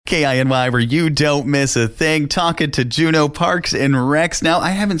KINY, where you don't miss a thing. Talking to Juneau Parks and Recs. Now,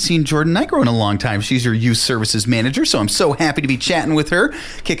 I haven't seen Jorden Nigro in a long time. She's your youth services manager, so I'm so happy to be chatting with her,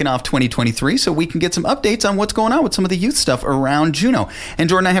 kicking off 2023, so we can get some updates on what's going on with some of the youth stuff around Juneau. And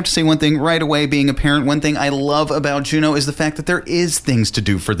Jorden, I have to say one thing right away, being a parent, one thing I love about Juneau is the fact that there is things to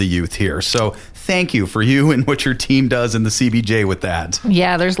do for the youth here. So thank you for you and what your team does in the CBJ with that.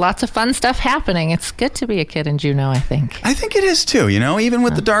 Yeah, there's lots of fun stuff happening. It's good to be a kid in Juneau, I think. I think it is too, even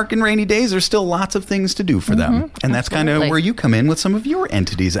with the dark and rainy days, there's still lots of things to do for them. And that's kind of where you come in with some of your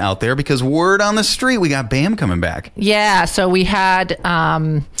entities out there, because word on the street, we got BAM coming back. Yeah, so we had it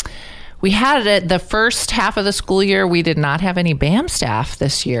the first half of the school year. We did not have any BAM staff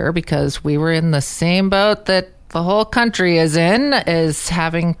this year because we were in the same boat that the whole country is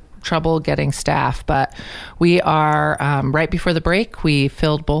having trouble getting staff. But we are right before the break, we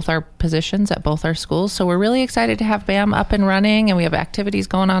filled both our positions at both our schools, so we're really excited to have BAM up and running, and we have activities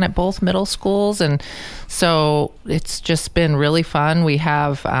going on at both middle schools, and so it's just been really fun. We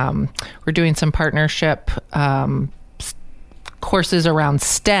have we're doing some partnership courses around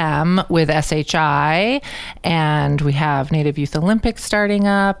STEM with SHI, and we have Native Youth Olympics starting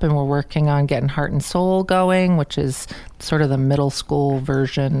up, and we're working on getting Heart and Soul going, which is sort of the middle school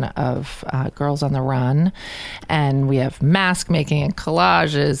version of Girls on the Run. And we have mask making and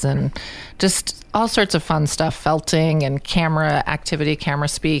collages and just all sorts of fun stuff, felting and camera activity, camera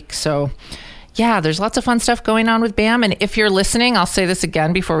speak. So yeah, there's lots of fun stuff going on with BAM. And if you're listening, I'll say this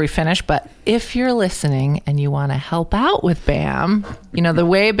again before we finish, but if you're listening and you want to help out with BAM, the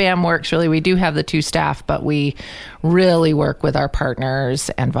way BAM works, really, we do have the 2 staff, but we really work with our partners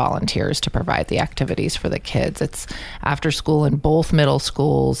and volunteers to provide the activities for the kids. It's after school in both middle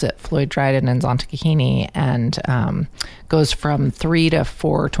schools at Floyd Dryden and Zontakahini, and goes from 3 to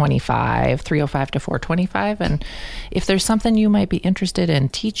 4:25, 3:05 to 4:25. And if there's something you might be interested in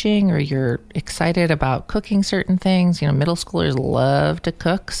teaching, or you're excited about cooking certain things, middle schoolers love to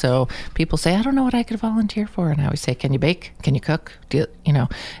cook. So people say, I don't know what I could volunteer for. And I always say, can you bake? Can you cook?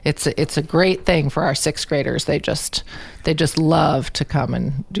 It's a great thing for our 6th graders. They just love to come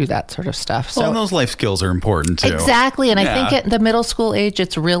and do that sort of stuff. So and those life skills are important too. Exactly. And I think at the middle school age,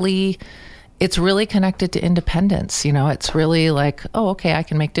 it's really connected to independence. It's really like, oh, okay, I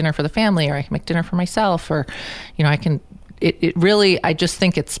can make dinner for the family, or I can make dinner for myself, or, I just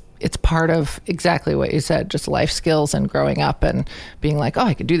think it's part of exactly what you said, just life skills and growing up and being like, oh,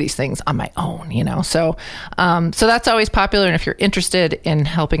 I could do these things on my own, So that's always popular. And if you're interested in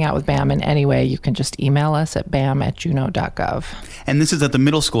helping out with BAM in any way, you can just email us at bam@juneau.gov. And this is at the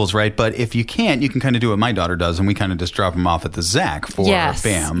middle schools, right? But if you can't, you can kind of do what my daughter does, and we kind of just drop them off at the ZAC for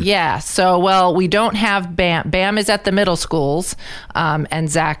BAM. Yeah. So, we don't have BAM. BAM is at the middle schools, and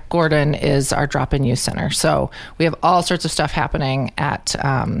Zach Gordon is our drop-in youth center. So we have all sorts of stuff happening at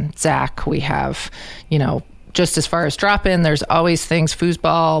Zach. We have, just as far as drop-in, there's always things,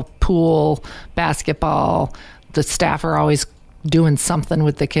 foosball, pool, basketball. The staff are always doing something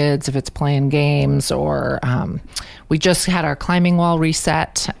with the kids, if it's playing games, or we just had our climbing wall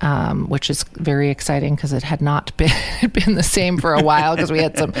reset, which is very exciting because it had not been the same for a while, because we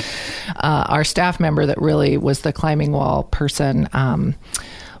had some our staff member that really was the climbing wall person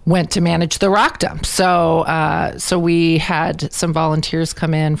went to manage the rock dump. So we had some volunteers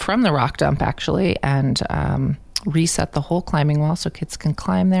come in from the rock dump, actually, and reset the whole climbing wall so kids can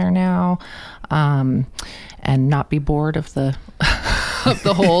climb there now, and not be bored of the of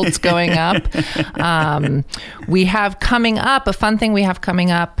the holds going up. We have coming up, a fun thing we have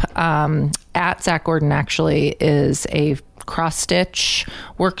coming up at Zach Gordon, actually, is a cross-stitch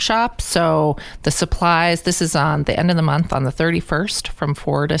workshop. So the supplies, this is on the end of the month on the 31st from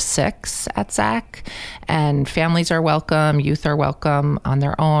 4 to 6 at Zach. And families are welcome, youth are welcome on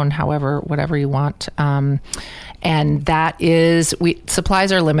their own, however, whatever you want. And that is,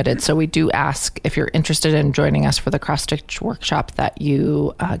 supplies are limited. So we do ask, if you're interested in joining us for the cross-stitch workshop, that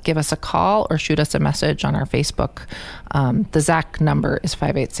you give us a call or shoot us a message on our Facebook. The Zach number is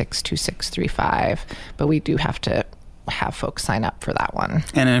 586-2635, but we do have to have folks sign up for that one.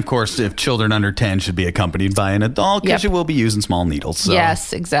 And of course, if children under 10 should be accompanied by an adult, because you will be using small needles. So.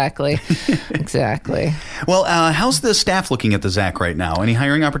 Yes, exactly. Exactly. Well, how's the staff looking at the ZAC right now? Any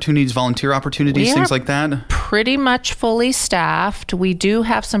hiring opportunities, volunteer opportunities, things like that? Pretty much fully staffed. We do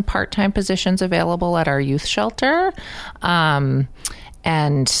have some part-time positions available at our youth shelter.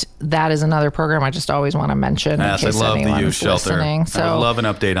 And that is another program I just always want to mention. Yes, I love the youth shelter. So, I would love an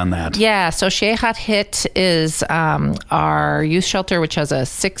update on that. Yeah, so Sheikhat Hit is our youth shelter, which has a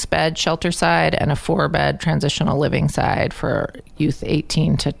 6-bed shelter side and a 4-bed transitional living side for youth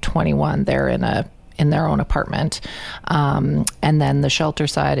 18 to 21. They're in a in their own apartment. And then the shelter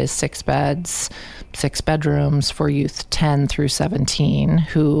side is 6 beds, 6 bedrooms for youth 10 through 17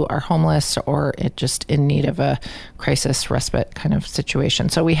 who are homeless or just in need of a crisis respite kind of situation.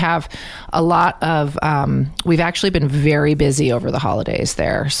 So we have a lot of, we've actually been very busy over the holidays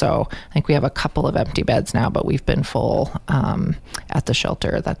there. So I think we have a couple of empty beds now, but we've been full at the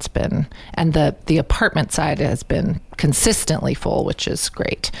shelter. That's been, and the apartment side has been consistently full, which is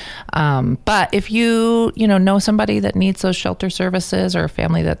great. But if you know somebody that needs those shelter services, or a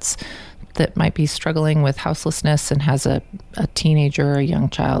family that might be struggling with houselessness and has a teenager or a young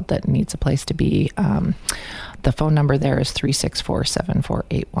child that needs a place to be, the phone number there is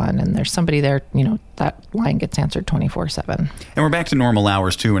 364-7481. And there's somebody there, that line gets answered 24/7. And we're back to normal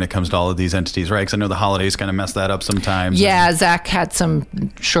hours, too, when it comes to all of these entities, right? Because I know the holidays kind of mess that up sometimes. Yeah, Zach had some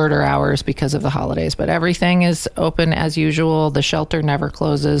shorter hours because of the holidays, but everything is open as usual. The shelter never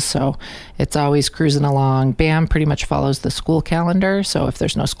closes, so it's always cruising along. BAM pretty much follows the school calendar, so if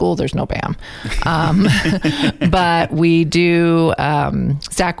there's no school, there's no BAM. But we do,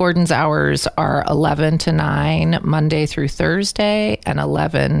 Zach Gordon's hours are 11 to 9, Monday through Thursday, and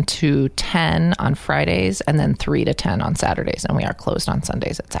 11 to 10 on Fridays, and then 3 to 10 on Saturdays, and we are closed on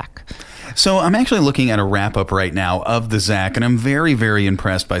Sundays at Zach. So I'm actually looking at a wrap-up right now of the Zach, and I'm very, very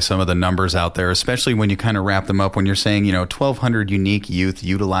impressed by some of the numbers out there, especially when you kind of wrap them up when you're saying, 1,200 unique youth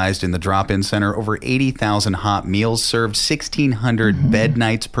utilized in the drop-in center, over 80,000 hot meals served, 1,600 bed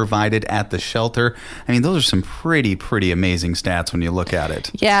nights provided at the shelter. I mean, those are some pretty, pretty amazing stats when you look at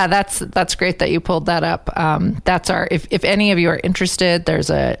it. Yeah, that's great that you pulled that up. That's our, if any of you are interested, there's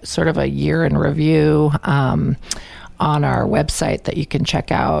a sort of a year in review on our website that you can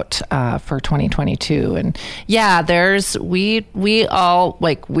check out for 2022. And yeah, we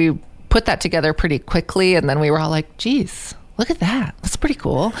put that together pretty quickly, and then we were all like, geez, look at that. That's pretty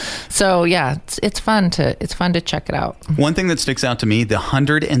cool. So yeah, it's fun to check it out. One thing that sticks out to me, the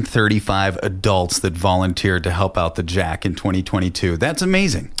 135 adults that volunteered to help out the Jack in 2022. That's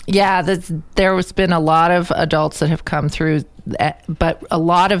amazing. Yeah, there's been a lot of adults that have come through, but a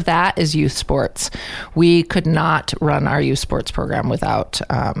lot of that is youth sports. We could not run our youth sports program without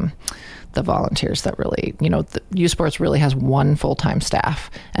the volunteers that really, the youth sports really has one full-time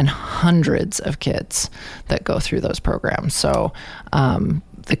staff and hundreds of kids that go through those programs. So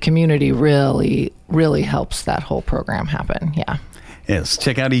the community really, really helps that whole program happen. Yeah. Yes,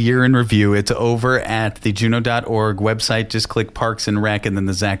 check out a year in review. It's over at the Juneau.org website. Just click Parks and Rec and then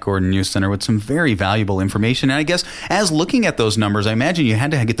the Zach Gordon Youth Center with some very valuable information. And I guess as looking at those numbers, I imagine you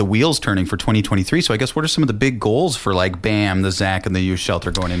had to get the wheels turning for 2023. So I guess what are some of the big goals for like BAM, the Zach, and the youth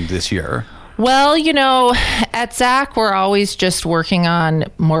shelter going into this year? Well, at Zach, we're always just working on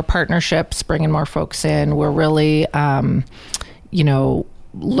more partnerships, bringing more folks in. We're really,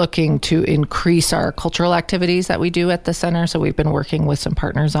 looking to increase our cultural activities that we do at the center. So we've been working with some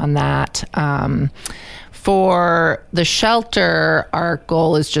partners on that. For the shelter, our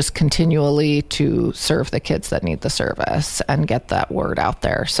goal is just continually to serve the kids that need the service and get that word out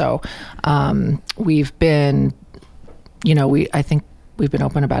there. So we've been, I think we've been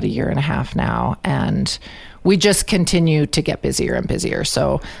open about a year and a half now, and we just continue to get busier and busier.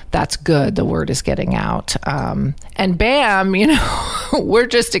 So that's good. The word is getting out. And BAM, we're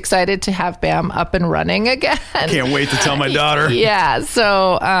just excited to have BAM up and running again. Can't wait to tell my daughter. Yeah.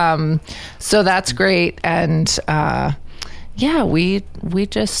 So that's great. And we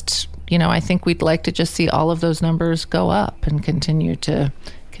just, I think we'd like to just see all of those numbers go up and continue to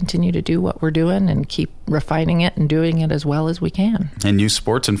do what we're doing and keep refining it and doing it as well as we can. And youth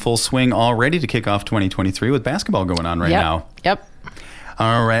sports in full swing all ready to kick off 2023 with basketball going on right now. Yep.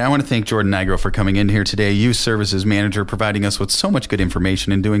 All right. I want to thank Jorden Nigro for coming in here today, Youth Services Manager, providing us with so much good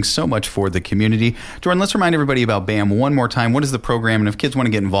information and doing so much for the community. Jorden, let's remind everybody about BAM one more time. What is the program? And if kids want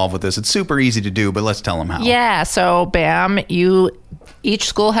to get involved with this, it's super easy to do, but let's tell them how. Yeah. So BAM, each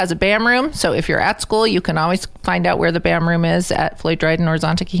school has a BAM room. So if you're at school, you can always find out where the BAM room is at Floyd Dryden or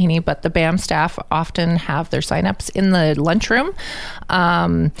Zonta-Kahini, but the BAM staff often have their signups in the lunchroom.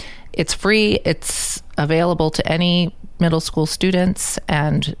 It's free. It's available to any middle school students.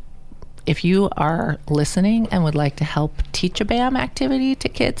 And if you are listening and would like to help teach a BAM activity to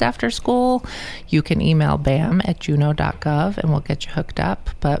kids after school, you can email bam@juneau.gov and we'll get you hooked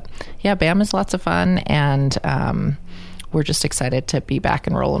up. But yeah, BAM is lots of fun, and we're just excited to be back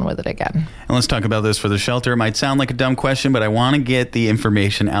and rolling with it again. And let's talk about this for the shelter. It might sound like a dumb question, but I want to get the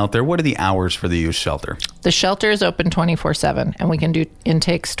information out there. What are the hours for the youth shelter? The shelter is open 24/7, and we can do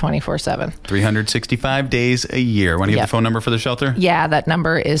intakes 24/7. 365 days a year. Want to give the phone number for the shelter? Yeah, that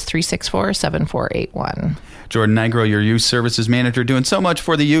number is 364-7481. Jorden Nigro, your youth services manager, doing so much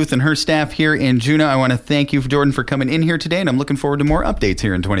for the youth and her staff here in Juneau. I want to thank you, Jorden, for coming in here today, and I'm looking forward to more updates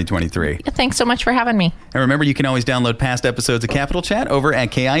here in 2023. Thanks so much for having me. And remember, you can always download past episodes of Capital Chat over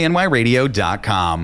at KINYradio.com.